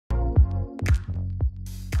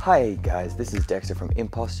Hi guys, this is Dexter from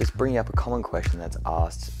Impos, just bringing up a common question that's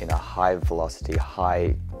asked in a high velocity,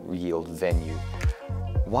 high yield venue.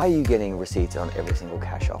 Why are you getting receipts on every single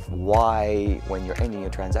cash off? Why, when you're ending your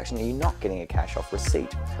transaction, are you not getting a cash off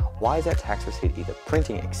receipt? Why is that tax receipt either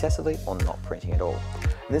printing excessively or not printing at all?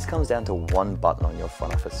 And this comes down to one button on your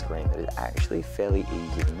front office screen that is actually fairly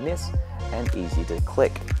easy to miss and easy to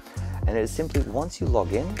click. And it is simply, once you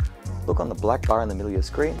log in, look on the black bar in the middle of your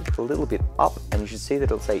screen, look a little bit up, and you should see that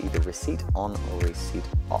it'll say either receipt on or receipt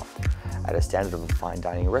off. At a standard of a fine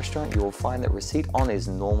dining restaurant, you will find that receipt on is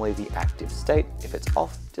normally the active state. If it's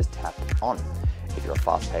off, just tap on. If you're a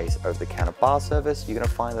fast-paced over-the-counter bar service, you're going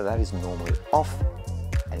to find that that is normally off,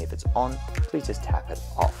 and if it's on, please just tap it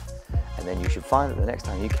off. And then you should find that the next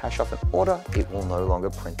time you cash off an order, it will no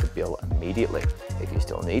longer print the bill immediately. If you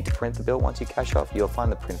still need to print the bill once you cash off, you'll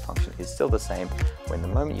find the print function is still the same. When the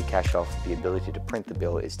moment you cash off, the ability to print the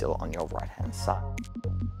bill is still on your right-hand side.